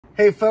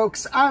Hey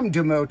folks, I'm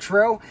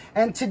Domotro,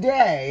 and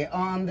today,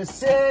 on the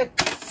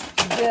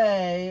 6th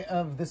day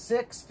of the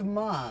 6th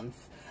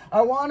month,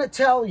 I want to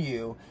tell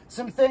you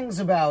some things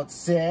about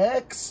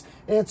 6,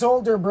 its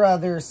older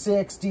brother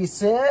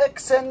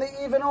 66, and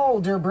the even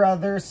older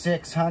brother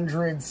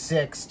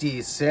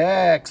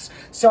 666.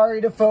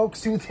 Sorry to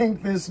folks who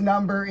think this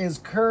number is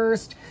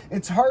cursed.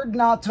 It's hard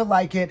not to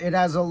like it. It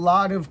has a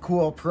lot of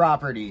cool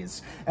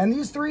properties. And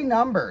these three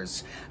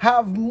numbers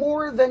have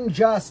more than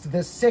just the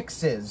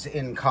 6s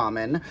in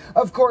common.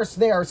 Of course,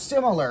 they are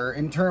similar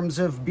in terms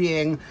of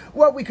being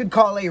what we could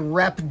call a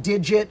rep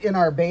digit in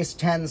our base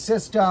 10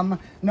 system.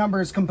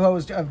 Numbers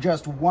composed of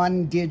just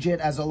one digit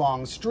as a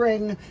long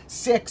string.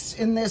 6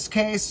 in this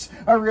case,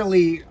 a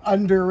really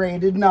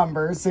underrated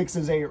number. 6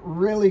 is a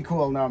really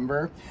cool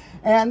number.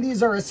 And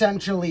these are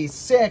essentially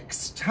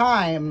 6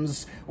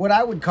 times what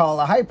I would call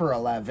a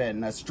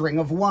hyper-11, a string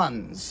of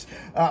ones,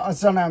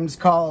 sometimes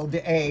called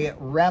a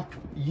rep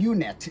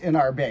unit in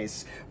our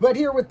base. But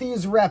here with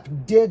these rep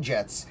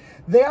digits,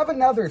 they have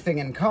another thing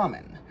in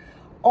common.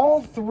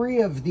 All three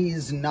of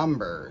these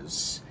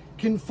numbers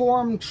can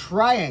form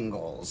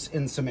triangles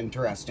in some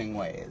interesting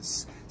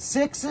ways.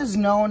 6 is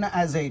known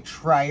as a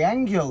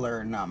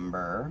triangular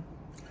number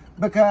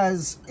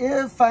because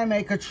if I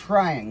make a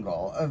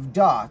triangle of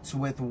dots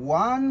with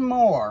one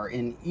more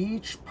in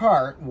each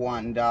part,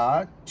 1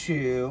 dot,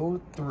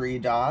 2, 3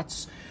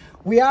 dots,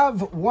 we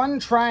have one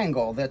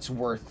triangle that's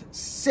worth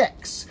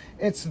 6.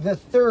 It's the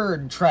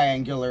third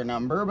triangular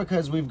number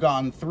because we've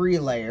gone 3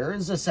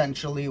 layers,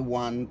 essentially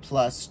 1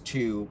 plus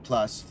 2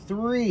 plus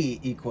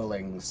 3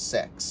 equaling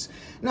 6.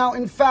 Now,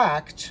 in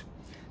fact,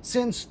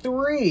 since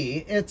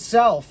 3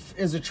 itself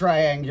is a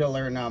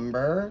triangular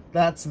number,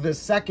 that's the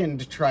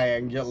second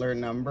triangular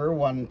number,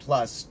 1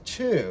 plus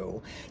 2.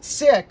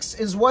 6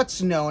 is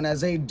what's known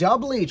as a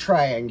doubly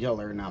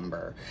triangular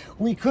number.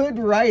 We could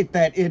write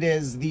that it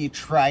is the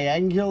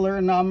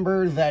triangular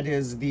number that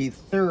is the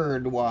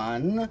third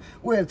one,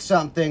 with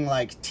something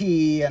like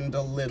t and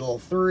a little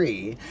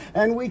 3.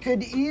 And we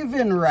could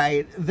even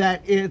write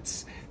that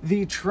it's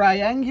the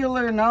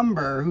triangular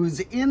number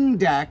whose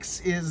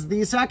index is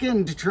the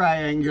second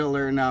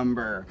triangular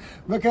number,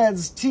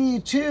 because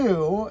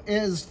T2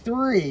 is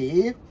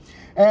 3,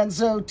 and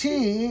so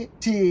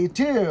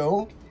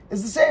T2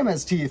 is the same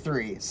as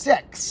T3,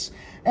 6.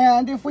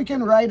 And if we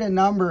can write a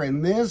number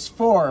in this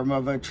form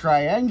of a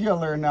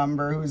triangular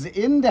number whose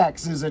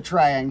index is a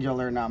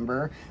triangular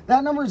number,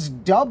 that number is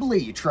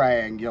doubly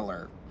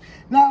triangular.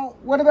 Now,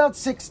 what about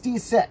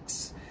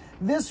 66?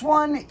 This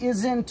one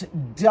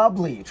isn't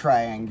doubly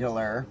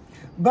triangular,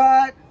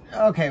 but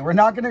okay, we're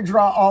not going to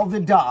draw all the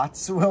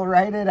dots. We'll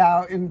write it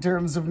out in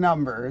terms of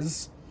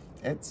numbers,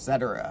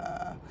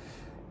 etc.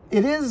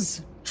 It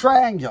is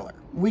triangular.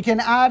 We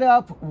can add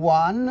up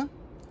 1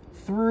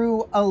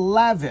 through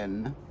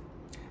 11,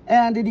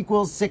 and it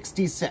equals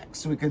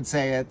 66. We could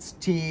say it's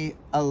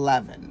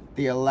T11,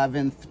 the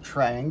 11th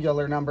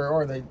triangular number,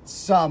 or the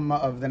sum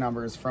of the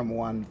numbers from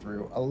 1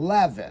 through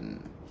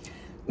 11.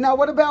 Now,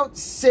 what about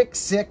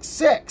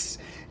 666?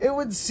 It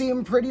would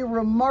seem pretty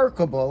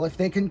remarkable if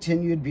they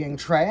continued being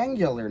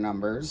triangular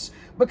numbers,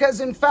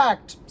 because in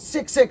fact,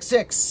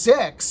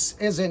 6666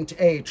 isn't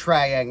a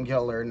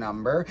triangular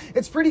number.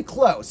 It's pretty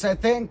close. I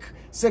think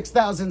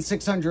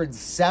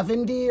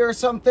 6,670 or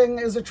something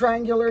is a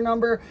triangular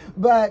number,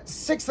 but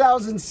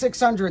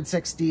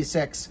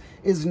 6,666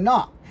 is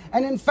not.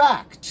 And in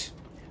fact,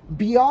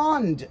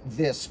 beyond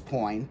this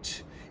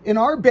point, in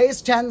our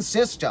base 10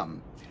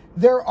 system,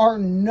 there are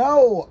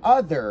no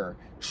other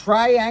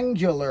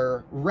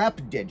triangular rep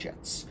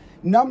digits.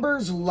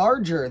 Numbers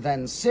larger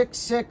than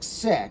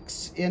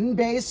 666 in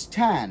base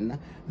 10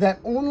 that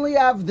only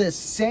have the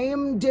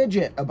same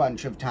digit a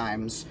bunch of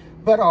times,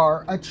 but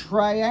are a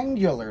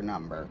triangular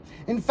number.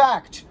 In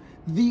fact,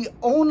 the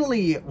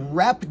only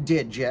rep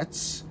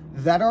digits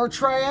that are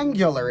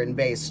triangular in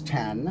base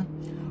 10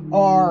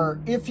 are,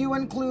 if you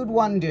include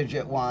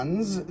one-digit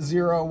ones,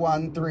 0,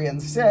 1, 3,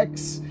 and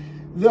 6,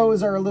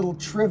 those are a little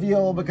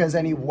trivial because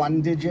any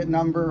one-digit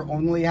number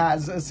only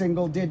has a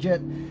single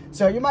digit,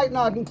 so you might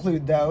not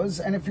include those.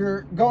 And if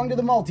you're going to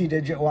the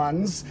multi-digit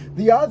ones,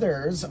 the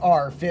others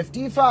are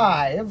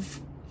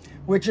 55,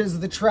 which is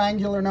the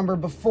triangular number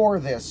before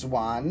this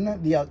one,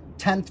 the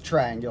 10th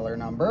triangular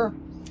number,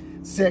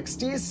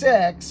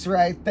 66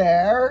 right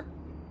there,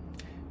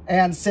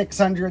 and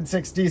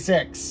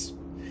 666.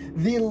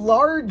 The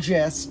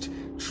largest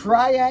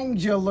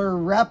triangular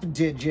rep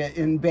digit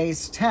in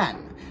base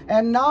 10.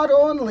 And not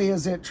only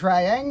is it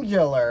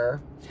triangular,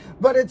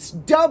 but it's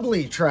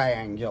doubly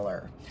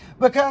triangular.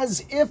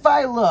 Because if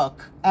I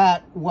look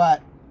at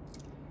what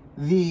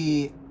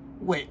the,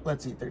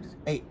 let's see,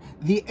 38,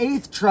 the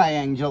 8th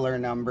triangular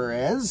number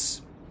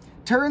is,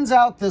 turns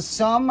out the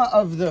sum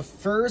of the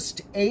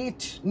first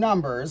 8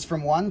 numbers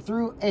from 1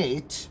 through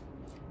 8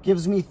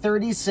 gives me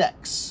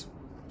 36.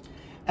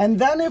 And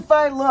then if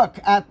I look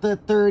at the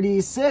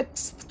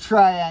 36th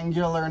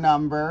triangular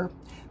number,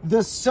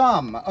 the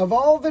sum of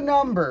all the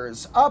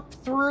numbers up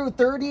through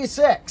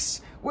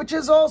 36, which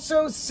is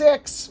also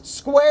 6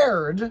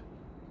 squared,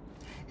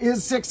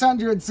 is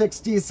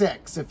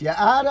 666. If you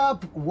add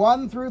up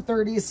 1 through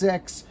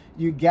 36,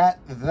 you get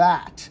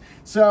that.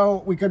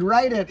 So we could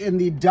write it in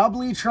the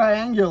doubly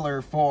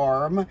triangular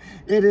form.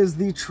 It is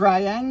the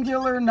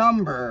triangular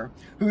number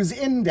whose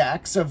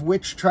index of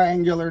which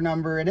triangular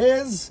number it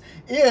is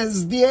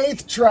the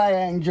 8th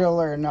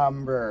triangular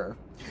number.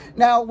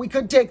 Now, we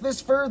could take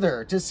this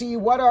further to see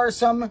what are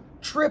some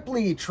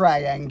triply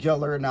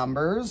triangular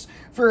numbers.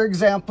 For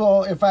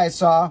example, if I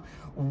saw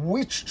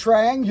which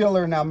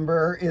triangular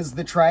number is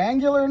the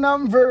triangular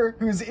number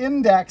whose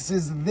index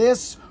is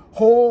this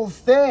whole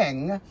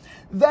thing,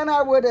 then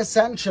I would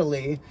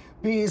essentially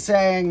be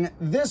saying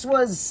this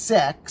was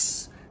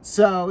 6,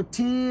 so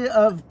T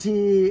of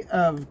T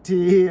of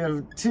T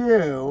of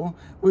 2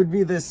 would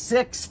be the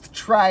 6th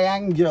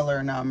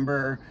triangular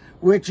number,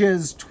 which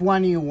is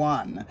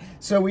 21.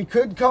 So we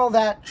could call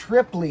that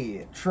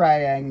triply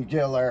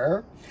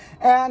triangular.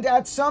 And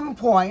at some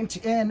point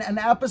in an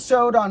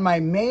episode on my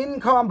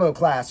main combo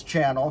class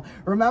channel,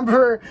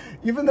 remember,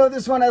 even though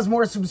this one has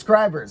more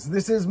subscribers,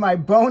 this is my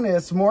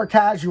bonus, more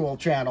casual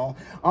channel.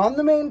 On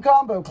the main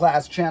combo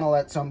class channel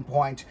at some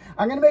point,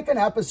 I'm going to make an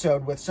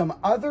episode with some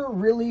other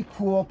really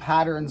cool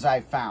patterns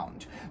I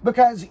found.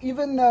 Because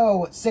even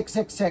though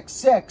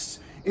 6666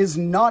 is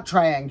not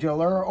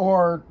triangular,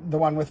 or the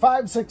one with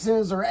 5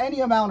 6s, or any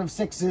amount of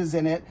 6s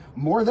in it,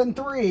 more than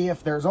 3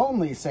 if there's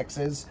only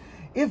 6s,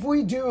 if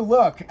we do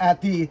look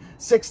at the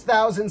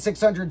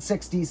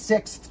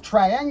 6,666th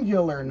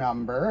triangular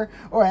number,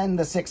 and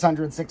the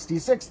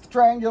 666th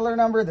triangular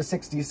number, the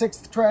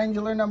 66th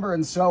triangular number,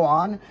 and so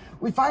on,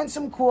 we find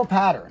some cool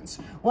patterns.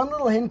 One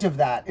little hint of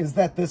that is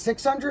that the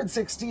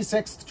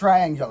 666th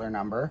triangular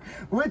number,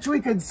 which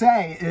we could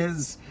say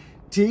is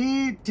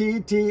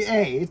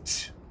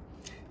TTT8,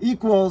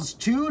 equals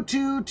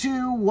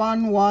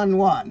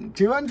 222111,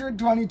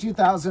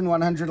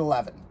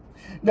 222,111.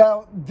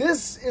 Now,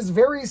 this is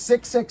very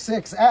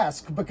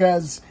 666-esque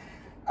because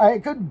I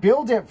could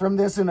build it from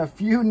this in a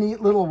few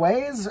neat little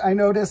ways. I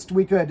noticed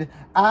we could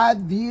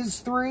add these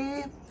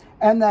 3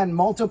 and then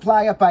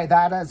multiply it by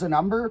that as a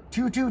number.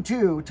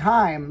 222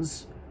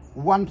 times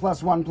 1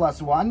 plus 1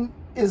 plus 1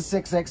 is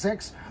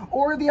 666,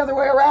 or the other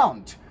way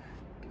around.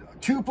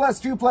 2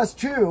 plus 2 plus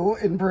 2,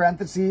 in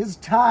parentheses,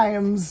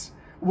 times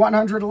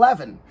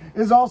 111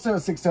 is also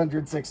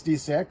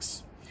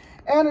 666.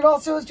 And it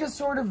also is just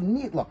sort of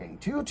neat looking.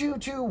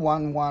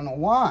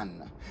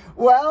 222111.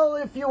 Well,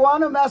 if you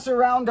want to mess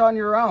around on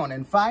your own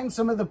and find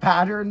some of the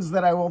patterns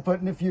that I will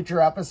put in a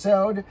future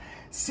episode,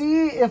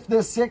 see if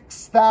the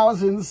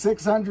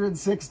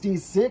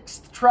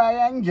 6,666th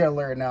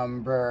triangular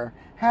number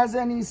has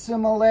any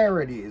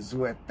similarities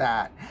with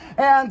that.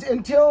 And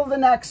until the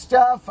next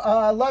stuff,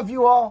 love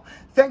you all.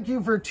 Thank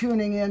you for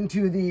tuning in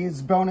to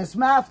these bonus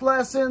math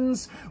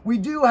lessons. We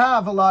do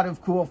have a lot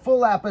of cool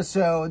full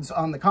episodes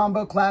on the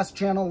combo class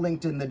channel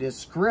linked in the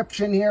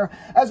description here,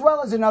 as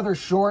well as another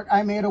short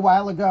I made a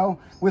while ago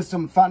with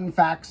some fun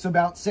facts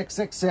about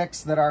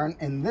 666 that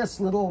aren't in this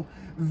little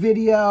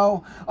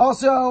video.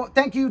 Also,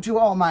 thank you to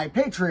all my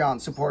Patreon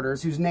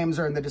supporters whose names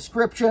are in the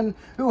description,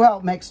 who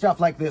help make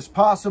stuff like this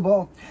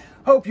possible.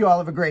 Hope you all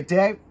have a great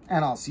day,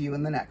 and I'll see you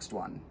in the next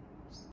one.